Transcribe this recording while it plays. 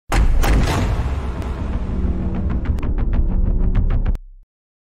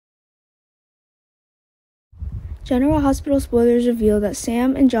General Hospital spoilers reveal that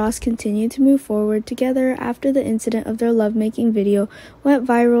Sam and Joss continue to move forward together after the incident of their lovemaking video went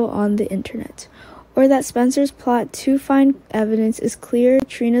viral on the internet, or that Spencer's plot to find evidence is clear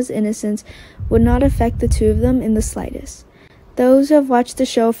Trina's innocence would not affect the two of them in the slightest. Those who have watched the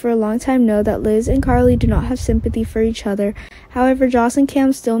show for a long time know that Liz and Carly do not have sympathy for each other. However, Joss and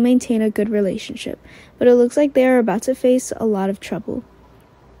Cam still maintain a good relationship, but it looks like they are about to face a lot of trouble.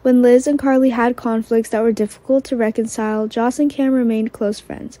 When Liz and Carly had conflicts that were difficult to reconcile, Joss and Cam remained close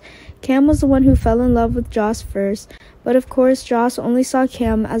friends. Cam was the one who fell in love with Joss first, but of course Joss only saw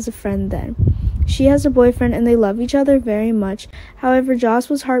Cam as a friend then. She has a boyfriend and they love each other very much. However, Joss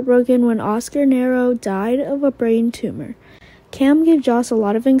was heartbroken when Oscar Nero died of a brain tumor. Cam gave Joss a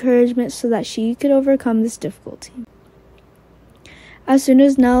lot of encouragement so that she could overcome this difficulty. As soon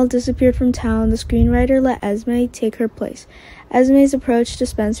as Nell disappeared from town, the screenwriter let Esme take her place. Esme's approach to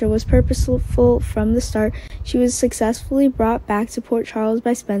Spencer was purposeful from the start. She was successfully brought back to Port Charles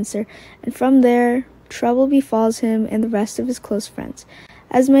by Spencer, and from there, trouble befalls him and the rest of his close friends.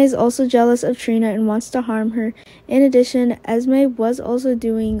 Esme is also jealous of Trina and wants to harm her. In addition, Esme was also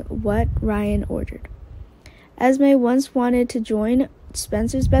doing what Ryan ordered. Esme once wanted to join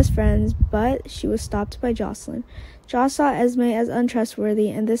Spencer's best friends, but she was stopped by Jocelyn. Joss saw Esme as untrustworthy,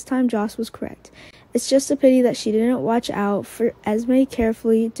 and this time Joss was correct. It's just a pity that she didn't watch out for Esme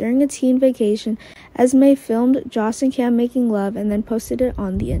carefully. During a teen vacation, Esme filmed Joss and Cam making love and then posted it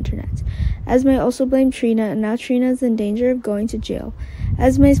on the internet. Esme also blamed Trina, and now Trina is in danger of going to jail.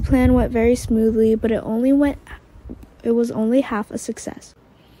 Esme's plan went very smoothly, but it was only half a success.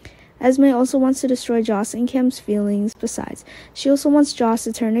 Esme also wants to destroy Joss and Cam's feelings. Besides, she also wants Joss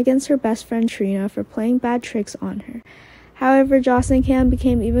to turn against her best friend Trina for playing bad tricks on her. However, Joss and Cam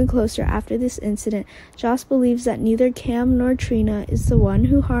became even closer after this incident. Joss believes that neither Cam nor Trina is the one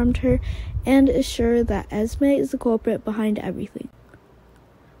who harmed her and is sure that Esme is the culprit behind everything.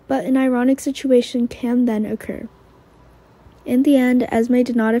 But an ironic situation can then occur. In the end, Esme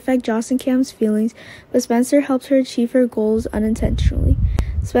did not affect Joss and Cam's feelings, but Spencer helped her achieve her goals unintentionally.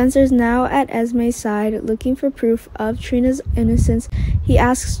 Spencer is now at Esme's side, looking for proof of Trina's innocence. He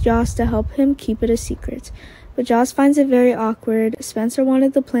asks Joss to help him keep it a secret, but Joss finds it very awkward. Spencer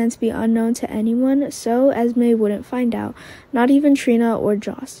wanted the plan to be unknown to anyone, so Esme wouldn't find out, not even Trina or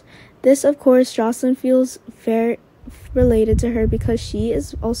Joss. This, of course, Jocelyn feels very related to her because she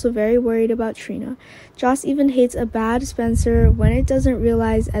is also very worried about Trina. Joss even hates a bad Spencer when it doesn't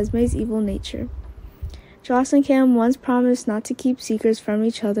realize Esme's evil nature. Joss and Cam once promised not to keep secrets from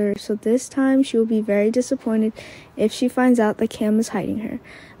each other, so this time she will be very disappointed if she finds out that Cam is hiding her.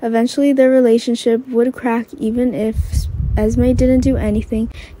 Eventually, their relationship would crack even if Esme didn't do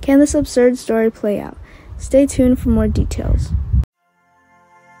anything. Can this absurd story play out? Stay tuned for more details.